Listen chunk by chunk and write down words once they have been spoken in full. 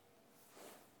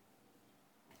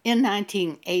In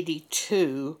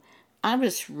 1982, I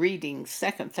was reading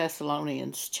 2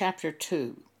 Thessalonians chapter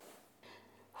 2,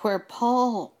 where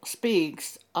Paul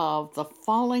speaks of the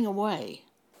falling away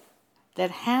that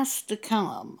has to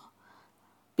come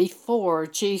before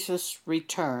Jesus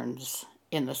returns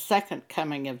in the second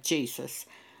coming of Jesus.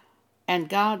 And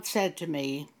God said to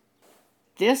me,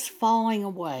 this falling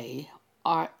away,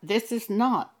 this is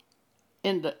not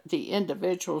in the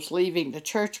individuals leaving the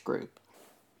church group.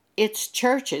 It's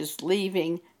churches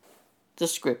leaving the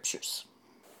scriptures.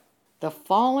 The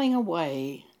falling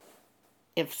away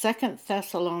of 2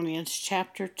 Thessalonians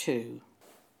chapter 2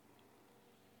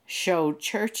 showed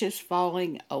churches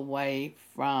falling away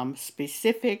from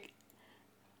specific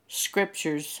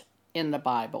scriptures in the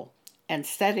Bible and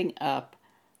setting up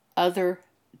other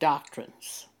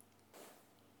doctrines.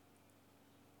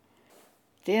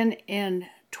 Then in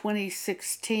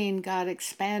 2016, God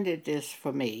expanded this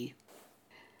for me.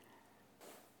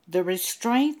 The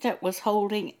restraint that was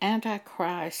holding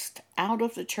Antichrist out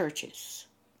of the churches,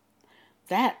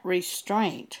 that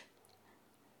restraint,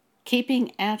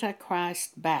 keeping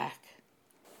Antichrist back,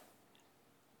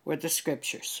 were the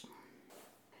scriptures.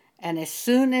 And as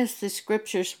soon as the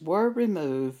scriptures were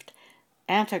removed,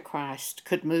 Antichrist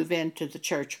could move into the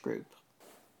church group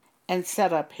and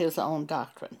set up his own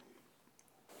doctrine.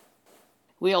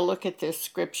 We'll look at this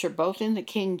scripture both in the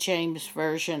King James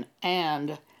Version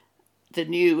and the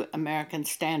New American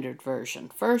Standard Version.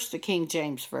 First, the King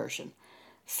James Version,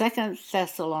 2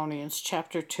 Thessalonians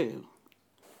chapter 2.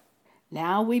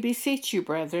 Now we beseech you,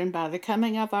 brethren, by the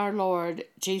coming of our Lord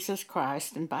Jesus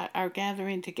Christ, and by our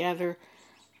gathering together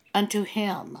unto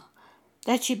him,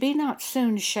 that ye be not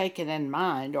soon shaken in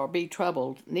mind, or be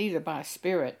troubled, neither by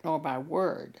spirit, nor by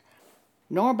word,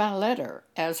 nor by letter,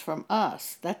 as from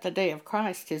us, that the day of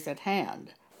Christ is at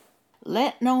hand.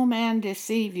 Let no man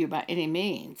deceive you by any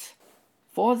means,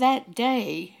 for that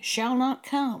day shall not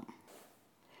come,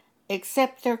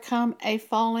 except there come a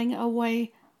falling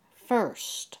away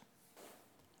first.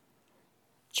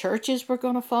 Churches were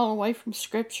going to fall away from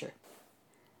Scripture.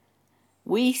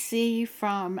 We see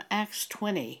from Acts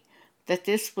 20 that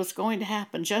this was going to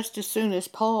happen just as soon as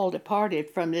Paul departed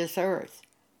from this earth.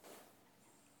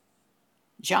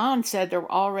 John said there were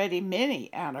already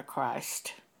many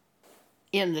antichrists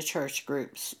in the church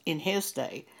groups in his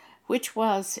day, which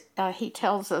was, he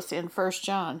tells us in 1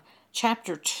 John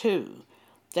chapter 2,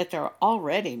 that there are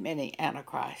already many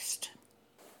antichrists.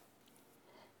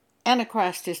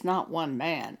 Antichrist is not one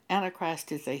man.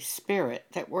 Antichrist is a spirit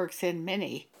that works in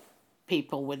many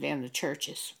people within the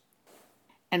churches.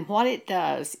 And what it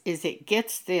does is it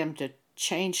gets them to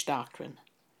change doctrine.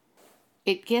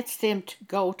 It gets them to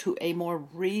go to a more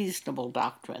reasonable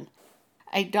doctrine,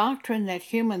 a doctrine that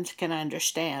humans can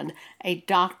understand, a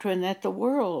doctrine that the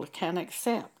world can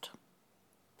accept.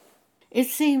 It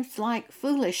seems like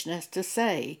foolishness to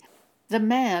say the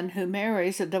man who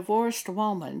marries a divorced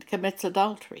woman commits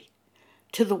adultery.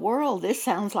 To the world, this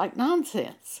sounds like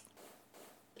nonsense.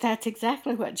 That's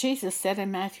exactly what Jesus said in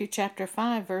Matthew chapter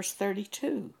 5, verse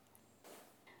 32.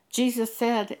 Jesus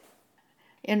said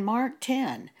in Mark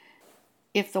 10,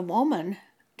 if the woman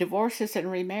divorces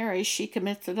and remarries, she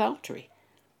commits adultery.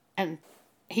 And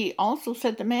he also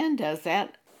said the man does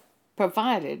that,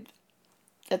 provided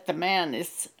that the man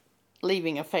is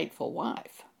leaving a faithful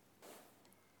wife.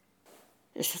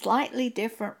 There's slightly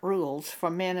different rules for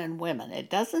men and women. It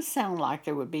doesn't sound like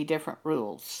there would be different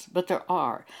rules, but there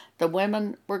are. The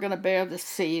women were going to bear the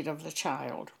seed of the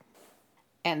child,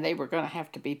 and they were going to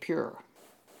have to be pure.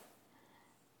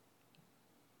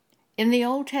 In the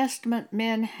Old Testament,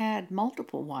 men had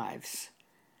multiple wives,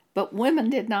 but women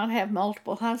did not have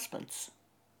multiple husbands.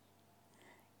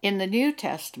 In the New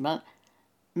Testament,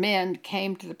 men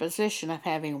came to the position of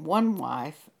having one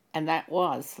wife, and that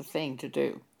was the thing to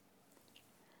do.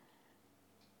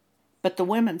 But the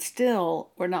women still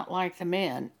were not like the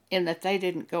men in that they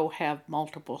didn't go have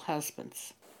multiple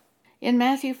husbands. In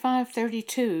Matthew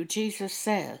 5:32, Jesus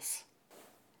says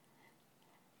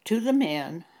to the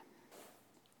men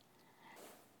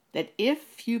that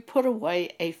if you put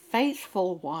away a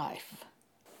faithful wife,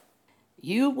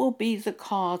 you will be the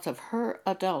cause of her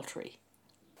adultery.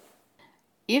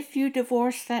 If you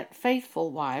divorce that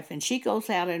faithful wife and she goes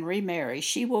out and remarries,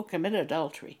 she will commit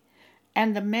adultery.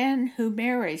 And the man who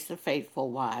marries the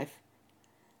faithful wife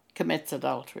commits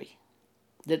adultery,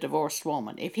 the divorced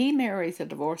woman. If he marries a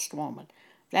divorced woman,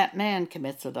 that man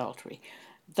commits adultery.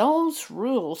 Those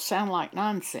rules sound like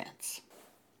nonsense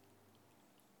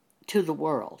to the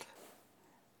world.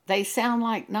 They sound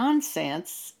like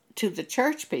nonsense to the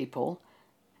church people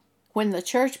when the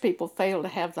church people fail to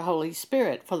have the Holy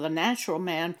Spirit, for the natural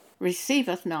man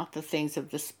receiveth not the things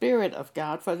of the Spirit of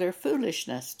God, for their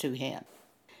foolishness to him.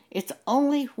 It's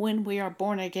only when we are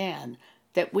born again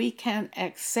that we can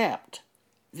accept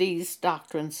these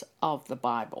doctrines of the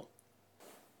Bible.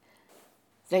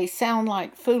 They sound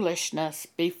like foolishness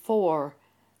before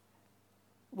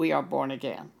we are born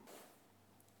again.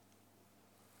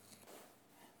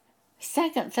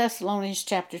 2 Thessalonians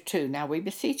chapter 2. Now we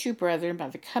beseech you, brethren, by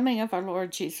the coming of our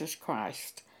Lord Jesus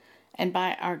Christ, and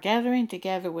by our gathering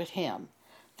together with him,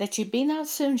 that ye be not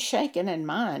soon shaken in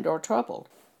mind or troubled,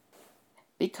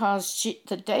 because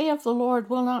the day of the Lord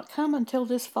will not come until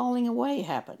this falling away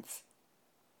happens.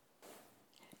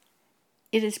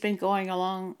 It has been going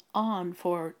on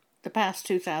for the past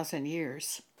 2,000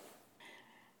 years.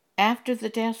 After the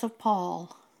death of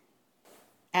Paul,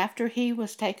 after he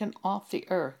was taken off the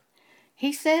earth,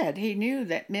 he said he knew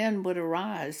that men would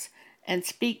arise and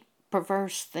speak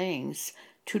perverse things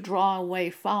to draw away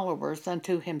followers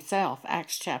unto himself,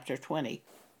 Acts chapter 20.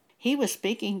 He was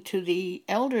speaking to the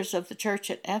elders of the church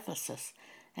at Ephesus,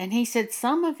 and he said,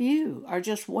 some of you are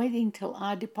just waiting till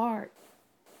I depart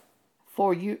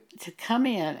for you to come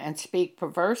in and speak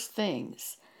perverse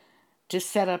things to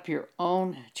set up your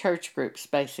own church groups,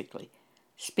 basically.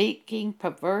 Speaking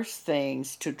perverse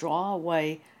things to draw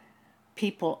away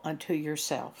people unto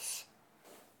yourselves.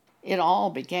 It all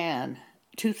began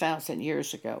 2,000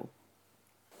 years ago.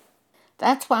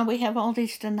 That's why we have all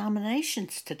these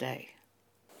denominations today.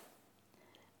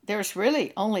 There's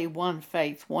really only one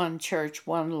faith, one church,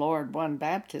 one Lord, one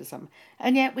baptism,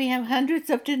 and yet we have hundreds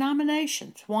of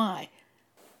denominations. Why?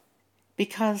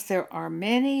 Because there are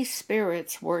many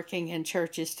spirits working in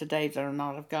churches today that are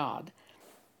not of God,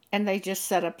 and they just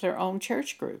set up their own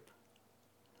church group.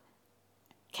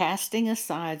 Casting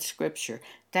aside Scripture,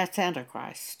 that's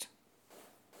Antichrist.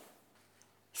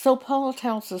 So Paul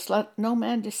tells us, let no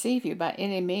man deceive you by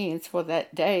any means, for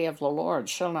that day of the Lord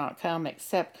shall not come,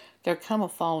 except there come a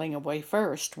falling away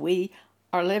first. We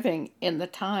are living in the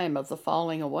time of the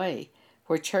falling away,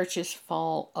 where churches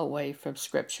fall away from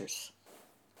Scriptures.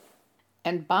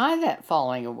 And by that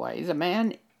falling away, the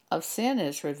man of sin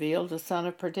is revealed, the son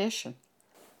of perdition,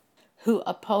 who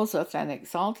opposeth and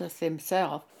exalteth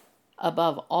himself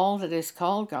above all that is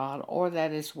called God or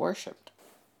that is worshipped,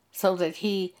 so that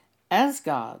he, as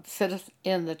God, sitteth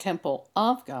in the temple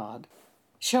of God,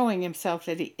 showing himself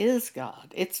that he is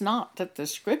God. It's not that the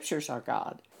Scriptures are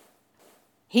God.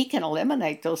 He can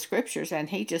eliminate those Scriptures, and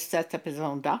he just sets up his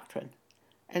own doctrine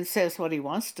and says what he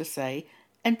wants to say,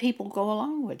 and people go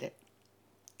along with it.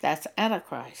 That's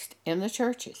Antichrist in the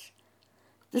churches.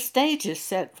 The stage is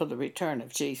set for the return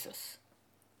of Jesus.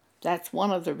 That's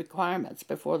one of the requirements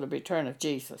before the return of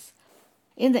Jesus.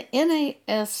 In the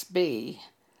NASB,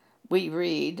 we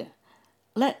read,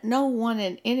 let no one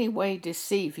in any way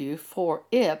deceive you, for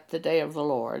it, the day of the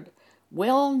Lord,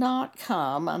 will not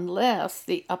come unless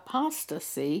the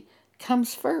apostasy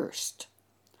comes first.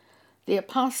 The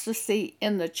apostasy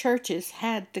in the churches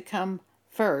had to come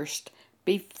first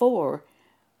before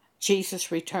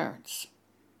Jesus returns,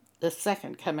 the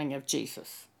second coming of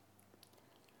Jesus.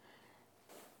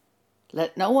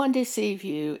 Let no one deceive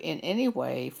you in any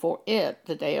way, for it,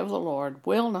 the day of the Lord,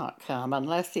 will not come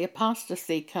unless the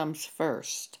apostasy comes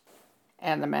first,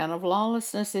 and the man of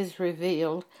lawlessness is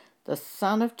revealed, the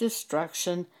son of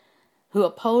destruction, who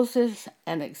opposes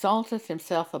and exalteth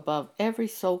himself above every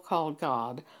so-called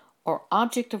God or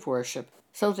object of worship,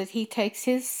 so that he takes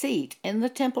his seat in the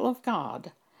temple of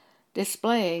God,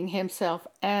 displaying himself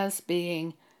as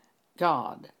being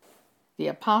God. The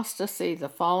apostasy, the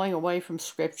falling away from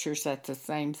Scriptures, that's the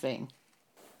same thing.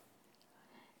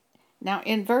 Now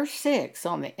in verse 6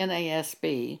 on the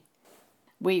NASB,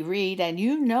 we read, and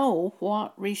you know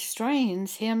what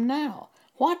restrains him now.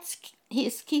 He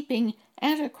is keeping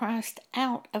Antichrist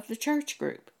out of the church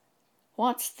group.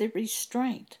 What's the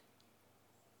restraint?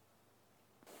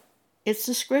 It's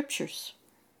the Scriptures.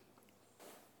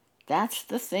 That's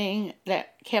the thing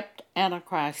that kept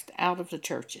Antichrist out of the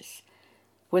churches.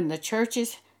 When the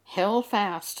churches held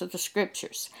fast to the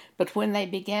Scriptures, but when they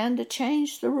began to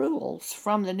change the rules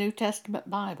from the New Testament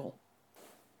Bible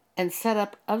and set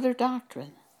up other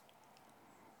doctrine,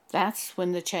 that's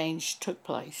when the change took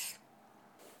place.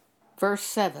 Verse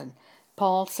 7,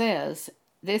 Paul says,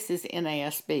 this is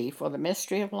NASB, for the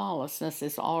mystery of lawlessness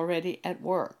is already at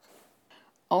work.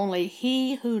 Only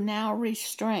he who now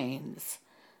restrains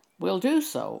will do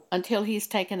so until he's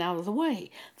taken out of the way.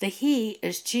 The he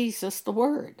is Jesus the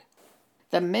Word.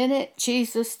 The minute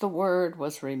Jesus the Word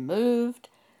was removed,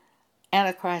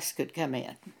 Antichrist could come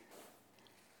in.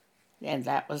 And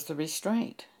that was the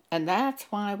restraint. And that's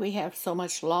why we have so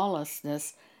much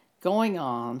lawlessness going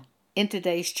on in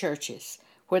today's churches,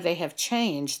 where they have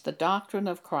changed the doctrine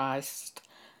of Christ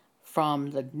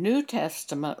from the New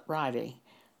Testament writing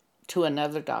to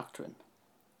another doctrine.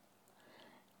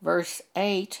 Verse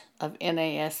 8 of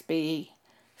NASB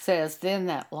says, "Then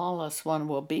that lawless one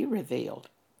will be revealed,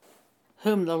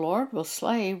 whom the Lord will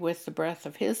slay with the breath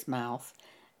of his mouth,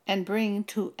 and bring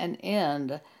to an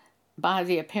end by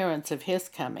the appearance of his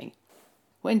coming."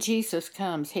 When Jesus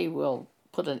comes, he will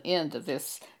put an end to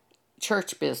this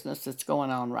church business that's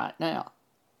going on right now.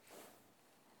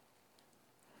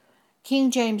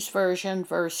 King James Version,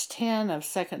 verse 10 of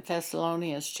 2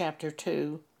 Thessalonians chapter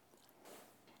 2,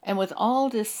 "And with all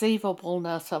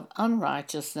deceivableness of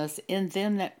unrighteousness in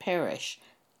them that perish,"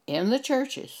 in the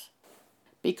churches,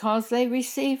 "because they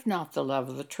receive not the love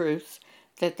of the truth,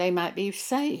 that they might be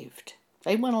saved."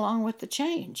 They went along with the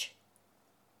change.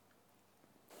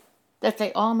 "That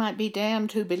they all might be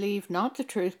damned who believed not the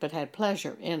truth, but had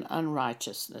pleasure in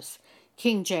unrighteousness."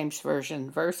 King James Version,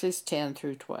 verses 10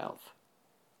 through 12.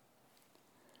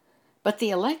 But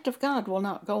the elect of God will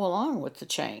not go along with the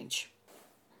change.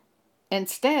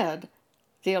 Instead,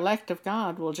 the elect of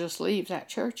God will just leave that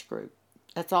church group.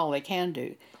 That's all they can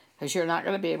do, because you're not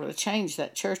going to be able to change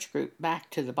that church group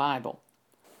back to the Bible.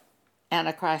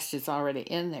 Antichrist is already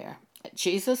in there.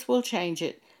 Jesus will change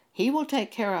it. He will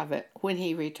take care of it when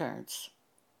he returns.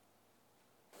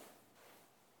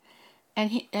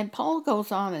 And Paul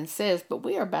goes on and says, "But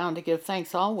we are bound to give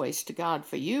thanks always to God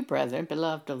for you, brethren,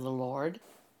 beloved of the Lord,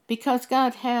 because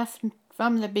God hath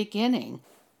from the beginning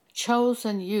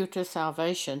chosen you to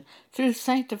salvation through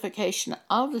sanctification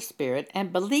of the Spirit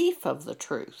and belief of the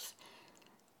truth."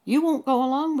 You won't go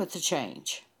along with the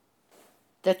change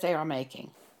that they are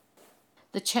making,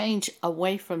 the change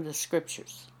away from the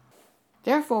Scriptures.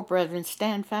 "Therefore, brethren,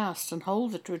 stand fast and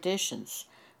hold the traditions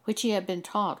which ye have been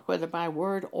taught, whether by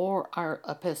word or our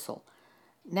epistle.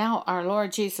 Now our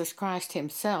Lord Jesus Christ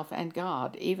himself and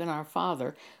God, even our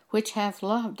Father, which hath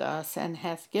loved us and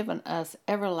hath given us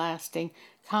everlasting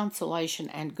consolation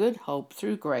and good hope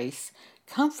through grace,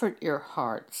 comfort your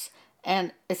hearts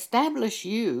and establish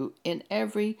you in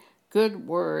every good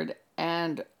word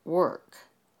and work."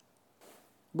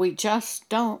 We just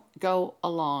don't go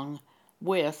along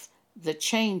with the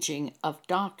changing of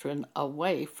doctrine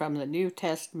away from the New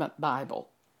Testament Bible.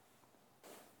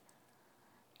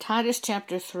 Titus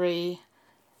chapter 3,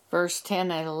 verse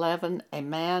 10 and 11, "A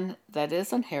man that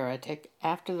is an heretic,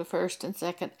 after the first and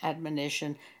second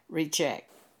admonition, reject."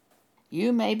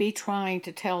 You may be trying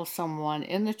to tell someone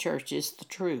in the churches the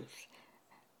truth,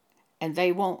 and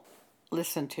they won't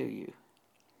listen to you.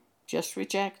 Just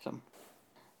reject them,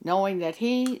 knowing that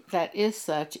he that is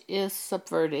such is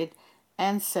subverted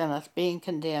and sinneth, being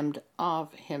condemned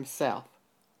of himself.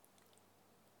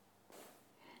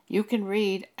 You can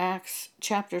read Acts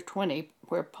chapter 20,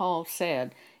 where Paul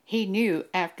said he knew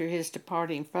after his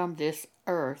departing from this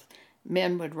earth,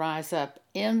 men would rise up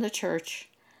in the church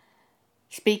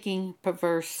speaking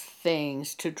perverse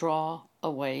things to draw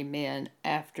away men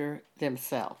after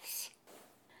themselves.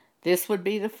 This would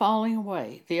be the falling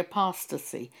away, the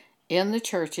apostasy in the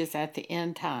churches at the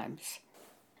end times,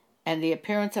 and the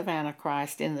appearance of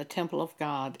Antichrist in the temple of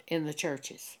God in the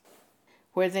churches,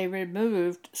 where they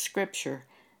removed Scripture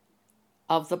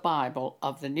of the Bible,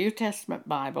 of the New Testament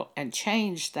Bible, and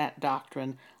changed that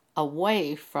doctrine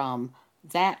away from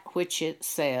that which it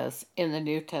says in the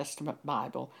New Testament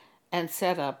Bible and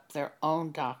set up their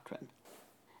own doctrine.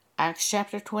 Acts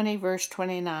chapter 20, verse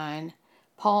 29,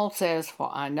 Paul says,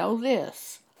 "For I know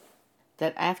this,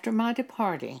 that after my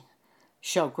departing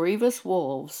shall grievous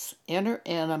wolves enter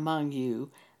in among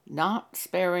you, not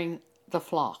sparing the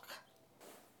flock.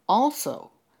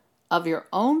 Also, of your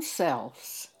own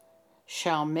selves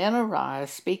shall men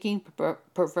arise, speaking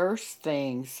perverse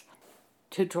things,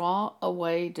 to draw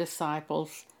away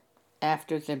disciples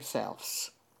after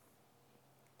themselves."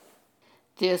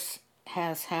 This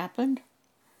has happened.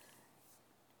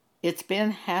 It's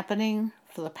been happening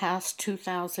for the past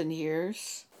 2,000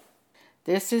 years.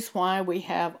 This is why we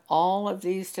have all of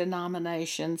these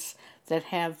denominations that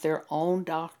have their own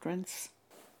doctrines,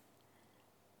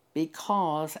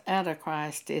 because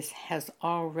Antichrist has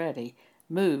already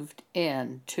moved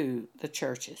into the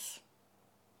churches.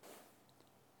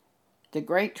 The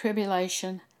Great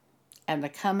Tribulation and the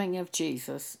coming of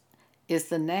Jesus is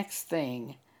the next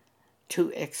thing to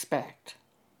expect.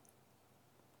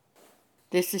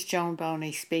 This is Joan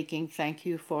Boney speaking. Thank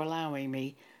you for allowing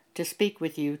me to speak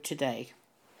with you today.